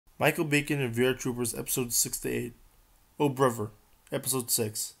Michael Bacon and VR Troopers, Episodes 6 to 8. Oh Brother, Episode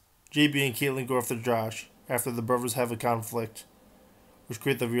 6. JB and Caitlin go after Josh after the brothers have a conflict, which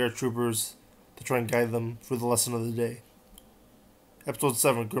create the VR Troopers to try and guide them through the lesson of the day. Episode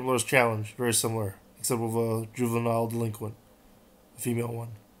 7, Grimlar's Challenge, very similar, except with a juvenile delinquent, a female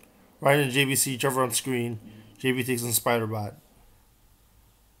one. Ryan and JB see each other on screen. JB takes in Spider-Bot.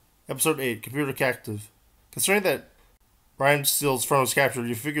 Episode 8, Computer Captive. Considering that Ryan steals phone was captured,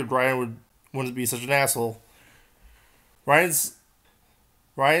 you figured Ryan wouldn't be such an asshole. Ryan's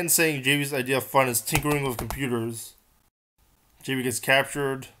saying JB's idea of fun is tinkering with computers. JB gets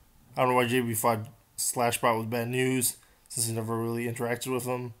captured. I don't know why JB thought Slashbot was bad news, since he never really interacted with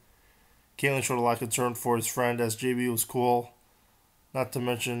him. Caitlin showed a lot of concern for his friend, as JB was cool. Not to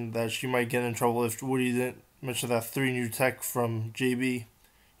mention that she might get in trouble if Woody didn't mention that 3 new tech from JB.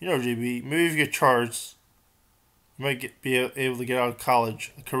 You know JB, maybe if you get charged, you might be able to get out of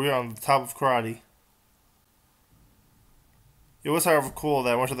college, a career on the top of karate. It was, however, cool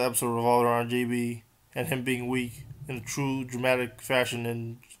that much of the episode revolved around JB and him being weak in a true dramatic fashion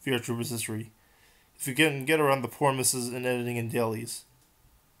in VR Troopers history. If you can get around the poor misses in editing and dailies.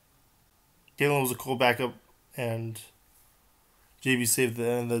 Caitlin was a cool backup, and JB saved the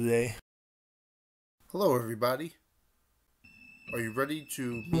end of the day. Hello, everybody. Are you ready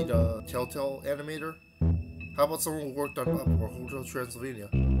to meet a Telltale animator? How about someone who worked on Up or Hotel Transylvania?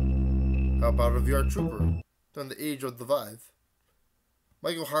 How about a VR Trooper done the age of the Vive?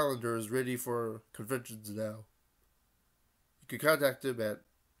 Michael Hollander is ready for conventions now. You can contact him at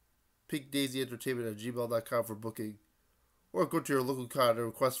pinkdaisyentertainment@gmail.com for booking, or go to your local con and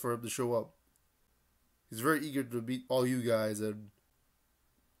request for him to show up. He's very eager to meet all you guys and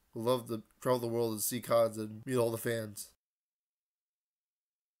would love to travel the world and see cons and meet all the fans.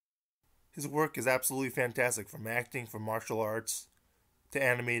 His work is absolutely fantastic, from acting, from martial arts, to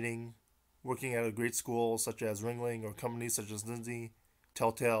animating, working at a great school such as Ringling, or companies such as Disney,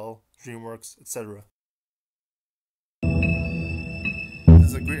 Telltale, DreamWorks, etc. This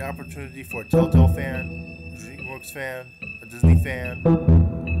is a great opportunity for a Telltale fan, a DreamWorks fan, a Disney fan,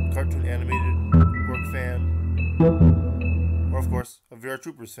 a cartoon animated work fan, or of course, a VR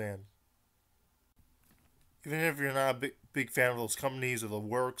Troopers fan. Even if you're not a big fan of those companies or the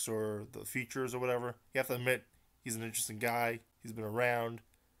works or the features or whatever, you have to admit he's an interesting guy. He's been around.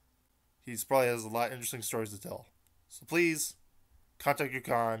 He probably has a lot of interesting stories to tell. So please, contact your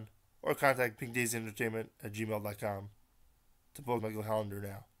con or contact pinkdaisyentertainment@gmail.com to book Michael Hollander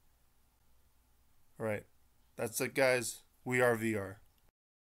now. Alright, that's it, guys. We are VR.